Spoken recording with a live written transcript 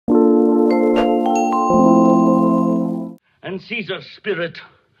and Caesar's spirit,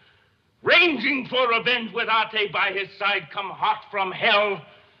 ranging for revenge with Ate by his side, come hot from hell,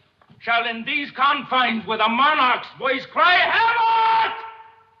 shall in these confines with a monarch's voice cry, Helot!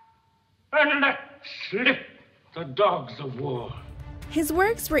 And let slip the dogs of war. His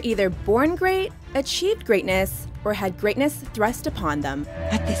works were either born great, achieved greatness, or had greatness thrust upon them.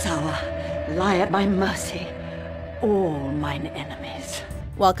 At this hour, lie at my mercy all mine enemies.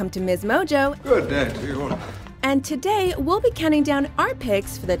 Welcome to MsMojo. Good day to you all. And today, we'll be counting down our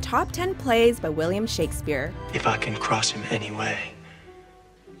picks for the top 10 plays by William Shakespeare. If I can cross him any way,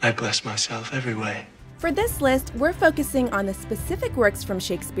 I bless myself every way. For this list, we're focusing on the specific works from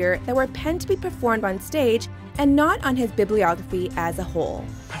Shakespeare that were penned to be performed on stage and not on his bibliography as a whole.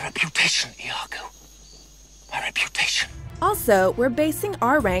 My reputation, Iago. My reputation. Also, we're basing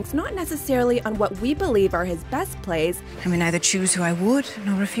our ranks not necessarily on what we believe are his best plays, I may neither choose who I would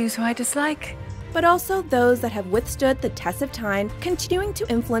nor refuse who I dislike, but also those that have withstood the test of time, continuing to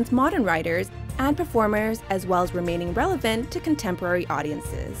influence modern writers and performers, as well as remaining relevant to contemporary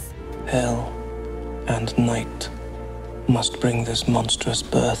audiences. Hell and night must bring this monstrous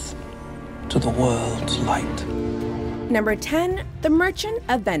birth to the world's light. Number 10, The Merchant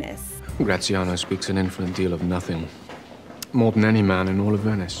of Venice. Graziano speaks an infinite deal of nothing, more than any man in all of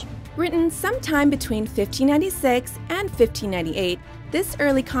Venice. Written sometime between 1596 and 1598, this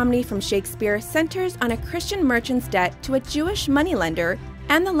early comedy from Shakespeare centers on a Christian merchant's debt to a Jewish moneylender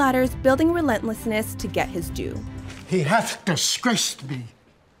and the latter's building relentlessness to get his due. He hath disgraced me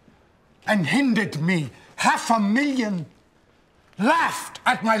and hindered me 500,000, laughed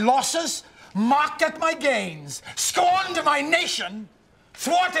at my losses, mocked at my gains, scorned my nation,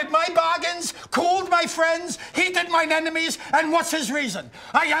 thwarted my bargains, cooled my friends, heated mine enemies, and what's his reason?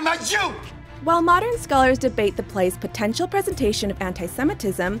 I am a Jew! While modern scholars debate the play's potential presentation of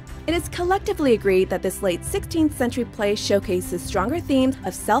anti-Semitism, it is collectively agreed that this late 16th century play showcases stronger themes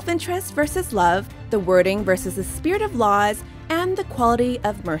of self-interest versus love, the wording versus the spirit of laws, and the quality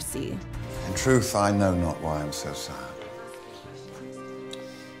of mercy. In truth, I know not why I'm so sad.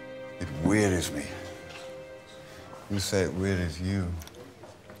 It wearies me. You say it wearies you.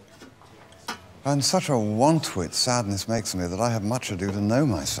 And such a want-wit sadness makes me that I have much ado to know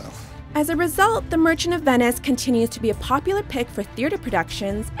myself. As a result, The Merchant of Venice continues to be a popular pick for theater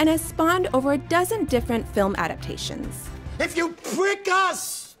productions and has spawned over a dozen different film adaptations. If you prick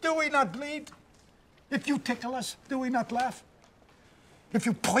us, do we not bleed? If you tickle us, do we not laugh? If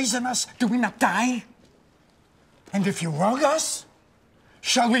you poison us, do we not die? And if you wrong us,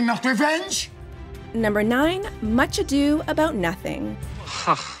 shall we not revenge? Number 9, Much Ado About Nothing.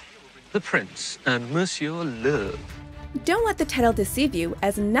 Ha! The Prince and Monsieur Love. Don't let the title deceive you,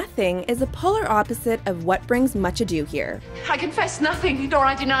 as Nothing is the polar opposite of what brings much ado here. I confess nothing, nor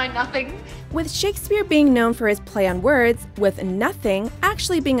I deny nothing. With Shakespeare being known for his play on words, with nothing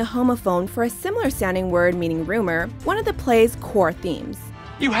actually being a homophone for a similar sounding word meaning rumor, one of the play's core themes.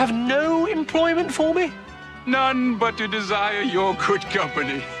 You have no employment for me? None but to desire your good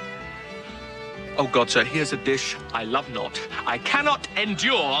company. Oh God, sir, here's a dish I love not. I cannot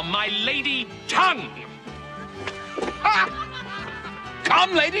endure my lady tongue.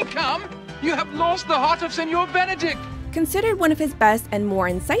 Come, lady, come! You have lost the heart of Senor Benedict! Considered one of his best and more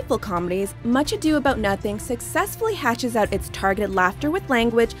insightful comedies, Much Ado About Nothing successfully hashes out its targeted laughter with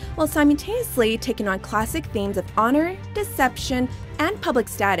language while simultaneously taking on classic themes of honor, deception, and public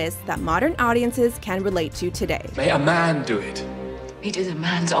status that modern audiences can relate to today. May a man do it. It is a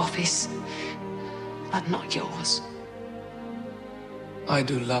man's office, but not yours. I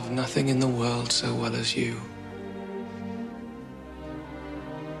do love nothing in the world so well as you.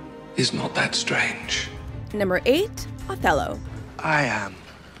 Is not that strange? Number 8, Othello. I am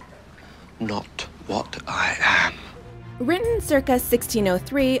not what I am. Written circa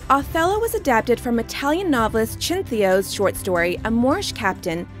 1603, Othello was adapted from Italian novelist Cinthio's short story, A Moorish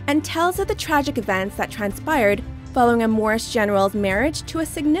Captain, and tells of the tragic events that transpired following a Moorish general's marriage to a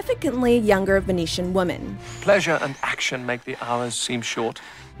significantly younger Venetian woman. Pleasure and action make the hours seem short.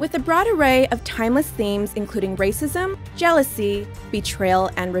 With a broad array of timeless themes including racism, jealousy,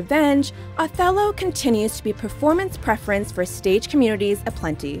 betrayal, and revenge, Othello continues to be performance preference for stage communities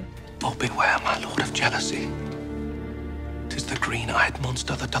aplenty. Oh, beware, my lord of jealousy. 'Tis the green-eyed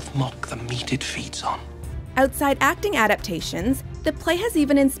monster that doth mock the meat it feeds on. Outside acting adaptations, the play has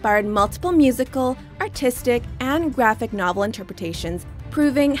even inspired multiple musical, artistic, and graphic novel interpretations,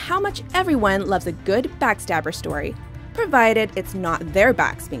 proving how much everyone loves a good backstabber story, provided it's not their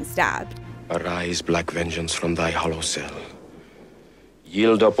backs being stabbed. Arise, black vengeance, from thy hollow cell.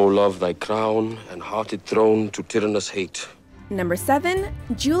 Yield up, O love, thy crown and hearted throne to tyrannous hate. Number 7,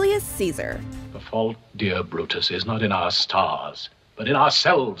 Julius Caesar. fault, dear Brutus, is not in our stars, but in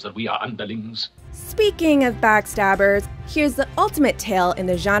ourselves that we are underlings. Speaking of backstabbers, here's the ultimate tale in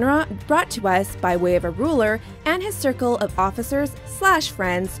the genre brought to us by way of a ruler and his circle of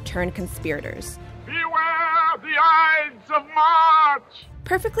officers/friends turned conspirators. Beware the Ides of March!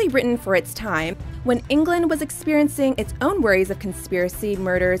 Perfectly written for its time, when England was experiencing its own worries of conspiracy,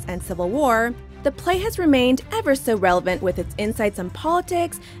 murders, and civil war, the play has remained ever so relevant with its insights on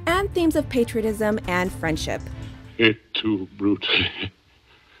politics and themes of patriotism and friendship. Et tu, Brute,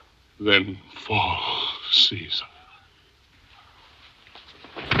 then fall, Caesar.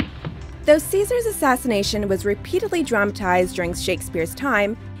 Though Caesar's assassination was repeatedly dramatized during Shakespeare's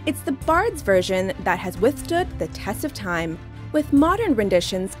time, it's the Bard's version that has withstood the test of time, with modern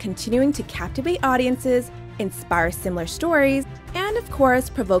renditions continuing to captivate audiences, inspire similar stories, and of course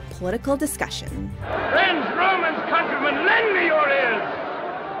provoke political discussion. Friends, Romans, countrymen, lend me your ears!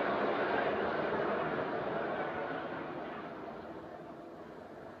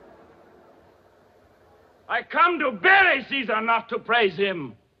 I come to bury Caesar, not to praise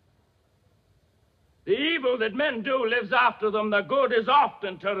him. The evil that men do lives after them. The good is oft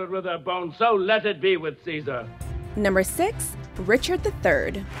interred with their bones, so let it be with Caesar. Number 6, Richard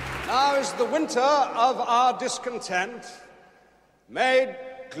III. Now is the winter of our discontent made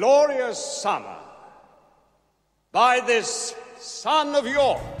glorious summer by this son of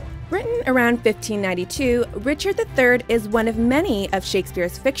York. Written around 1592, Richard III is one of many of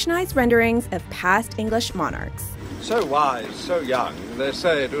Shakespeare's fictionalized renderings of past English monarchs. So wise, so young, they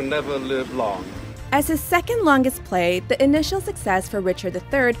say do never live long. As his second longest play, the initial success for Richard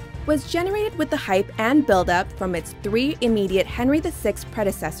III was generated with the hype and build-up from its 3 immediate Henry VI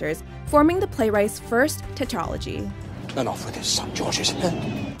predecessors, forming the playwright's first tetralogy. And off with his son George's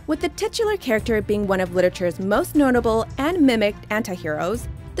head. With the titular character being one of literature's most notable and mimicked anti-heroes,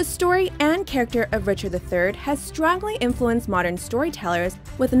 the story and character of Richard III has strongly influenced modern storytellers,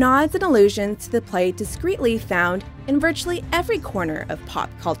 with nods and allusions to the play discreetly found in virtually every corner of pop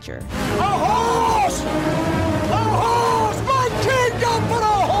culture. A horse! A horse! My kingdom for a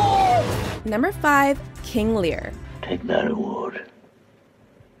horse! Number 5, King Lear. Take thy reward.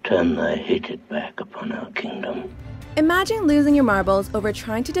 Turn thy hatred back upon our kingdom. Imagine losing your marbles over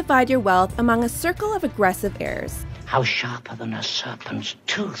trying to divide your wealth among a circle of aggressive heirs. How sharper than a serpent's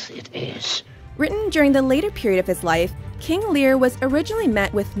tooth it is. Written during the later period of his life, King Lear was originally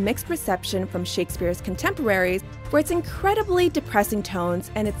met with mixed reception from Shakespeare's contemporaries for its incredibly depressing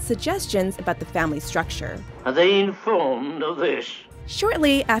tones and its suggestions about the family structure. Are they informed of this?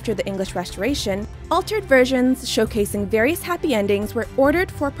 Shortly after the English Restoration, altered versions showcasing various happy endings were ordered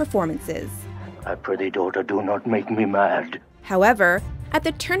for performances. I pray, daughter, do not make me mad. However, at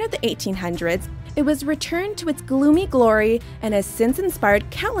the turn of the 1800s, it was returned to its gloomy glory and has since inspired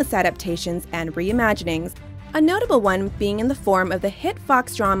countless adaptations and reimaginings, a notable one being in the form of the hit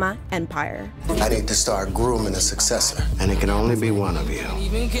Fox drama Empire. I need to start grooming a successor, and it can only be one of you.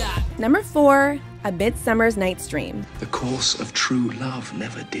 Number 4, A Midsummer Night's Dream. The course of true love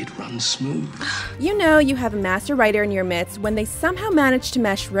never did run smooth. You know you have a master writer in your midst when they somehow manage to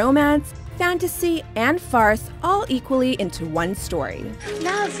mesh romance, fantasy, and farce all equally into one story.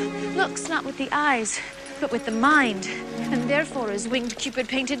 Love looks not with the eyes, but with the mind, and therefore is winged Cupid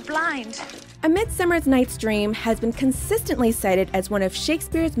painted blind. A Midsummer Night's Dream has been consistently cited as one of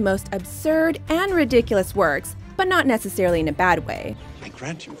Shakespeare's most absurd and ridiculous works, but not necessarily in a bad way. I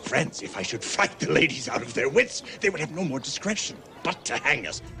grant you, friends, if I should fright the ladies out of their wits, they would have no more discretion but to hang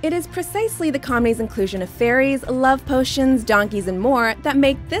us. It is precisely the comedy's inclusion of fairies, love potions, donkeys, and more that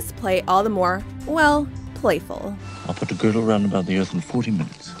make this play all the more, well, playful. I'll put a girdle round about the earth in 40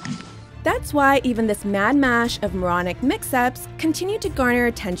 minutes. That's why even this mad mash of moronic mix-ups continue to garner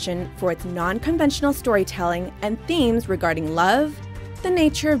attention for its non-conventional storytelling and themes regarding love, the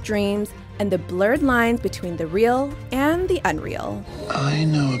nature of dreams, and the blurred lines between the real and the unreal. I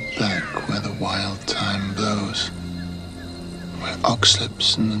know a bank where the wild thyme blows, where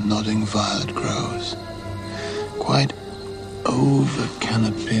oxlips and the nodding violet grows, quite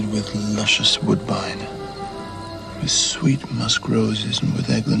over-canopied with luscious woodbine, with sweet musk roses and with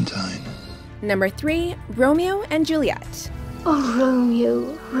eglantine. Number 3, Romeo and Juliet. Oh,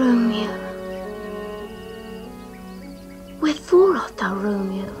 Romeo, Romeo. Wherefore art thou,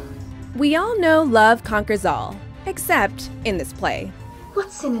 Romeo? We all know love conquers all, except in this play.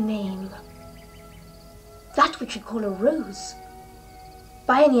 What's in a name? That which we call a rose.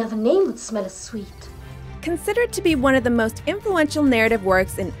 By any other name would smell as sweet. Considered to be one of the most influential narrative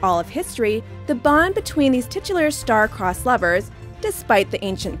works in all of history, the bond between these titular star-crossed lovers, despite the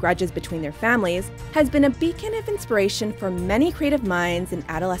ancient grudges between their families, has been a beacon of inspiration for many creative minds and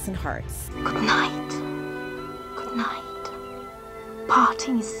adolescent hearts. Good night. Good night.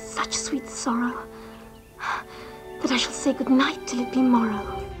 Parting is such sweet sorrow that I shall say good night till it be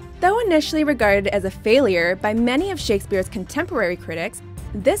morrow. Though initially regarded as a failure by many of Shakespeare's contemporary critics,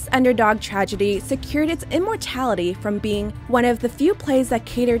 this underdog tragedy secured its immortality from being one of the few plays that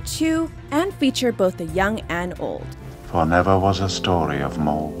cater to and feature both the young and old. For never was a story of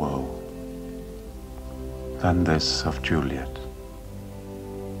more woe than this of Juliet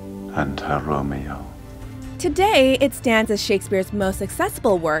and her Romeo. Today, it stands as Shakespeare's most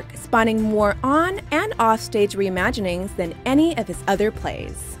accessible work, spawning more on- and off-stage reimaginings than any of his other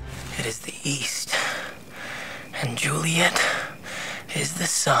plays. It is the east, and Juliet is the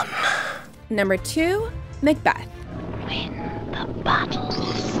sun. Number 2, Macbeth. When the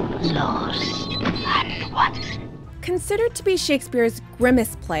battle's lost and won. Considered to be Shakespeare's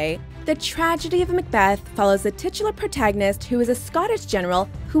grimmest play, the tragedy of Macbeth follows the titular protagonist who is a Scottish general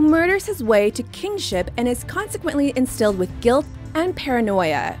who murders his way to kingship and is consequently instilled with guilt and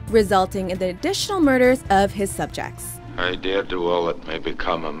paranoia, resulting in the additional murders of his subjects. I dare do all that may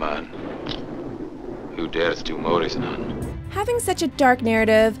become a man. Who dares do more is none. Having such a dark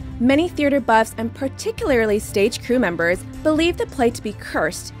narrative, many theater buffs and particularly stage crew members believe the play to be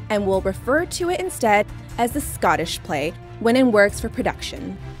cursed and will refer to it instead as the Scottish play when in works for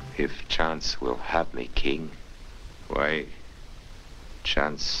production. If chance will have me king, why,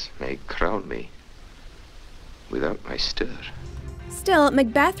 chance may crown me without my stir. Still,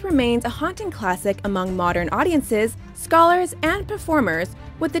 Macbeth remains a haunting classic among modern audiences, scholars, and performers,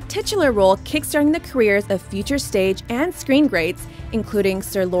 with the titular role kickstarting the careers of future stage and screen greats, including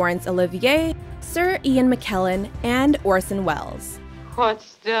Sir Laurence Olivier, Sir Ian McKellen, and Orson Welles.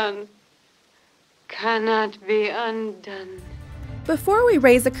 What's done cannot be undone. Before we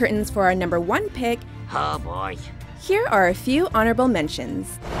raise the curtains for our number 1 pick, oh boy, here are a few honorable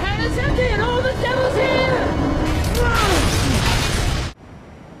mentions. And it's empty and all the devil's here!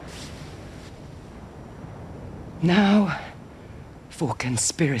 Now, for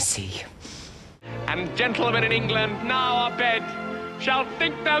conspiracy. And gentlemen in England, now abed, shall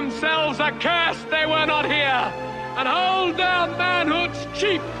think themselves accursed they were not here, and hold their manhoods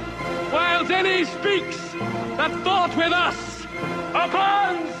cheap, whiles any speaks that thought with us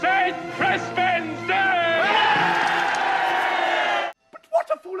upon St. Crispin's Day! But what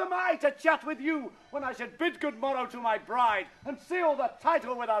a fool am I to chat with you when I should bid good morrow to my bride and seal the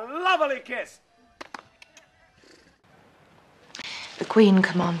title with a lovely kiss? The Queen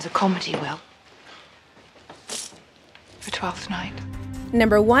commands a comedy, Will. For 12th night.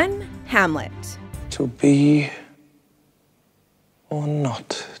 Number 1, Hamlet. To be or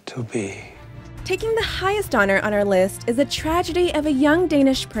not to be. Taking the highest honor on our list is the tragedy of a young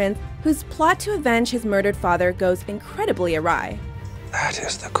Danish prince whose plot to avenge his murdered father goes incredibly awry. That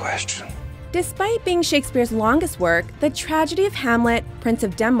is the question. Despite being Shakespeare's longest work, the tragedy of Hamlet, Prince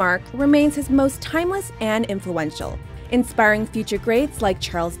of Denmark, remains his most timeless and influential, inspiring future greats like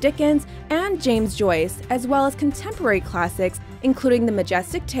Charles Dickens and James Joyce, as well as contemporary classics, including the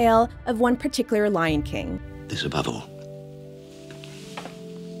majestic tale of one particular Lion King. This above all.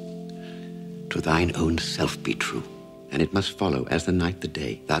 To thine own self be true, and it must follow as the night the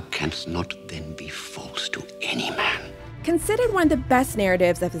day. Thou canst not then be false to any man. Considered one of the best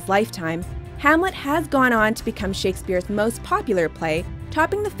narratives of his lifetime, Hamlet has gone on to become Shakespeare's most popular play,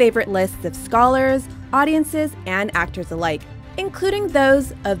 topping the favorite lists of scholars, audiences, and actors alike, including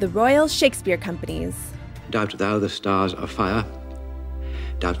those of the Royal Shakespeare Companies. Doubt thou the stars are fire,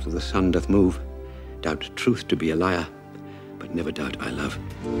 doubt the sun doth move, doubt truth to be a liar, but never doubt I love.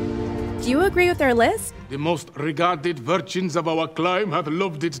 Do you agree with our list? The most regarded virgins of our clime have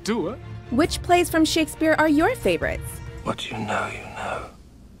loved it too, eh? Which plays from Shakespeare are your favorites? What you know, you know.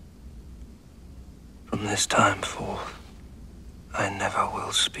 From this time forth, I never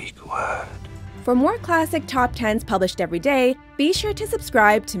will speak a word. For more classic top 10s published every day, be sure to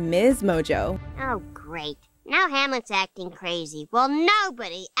subscribe to MsMojo. Oh, great. Now Hamlet's acting crazy. Well,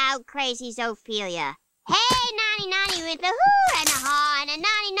 nobody out-crazies Ophelia. Hey, nanny, nanny, with a hoo and a haw and a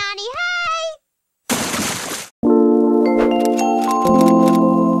nanny, nanny, hey!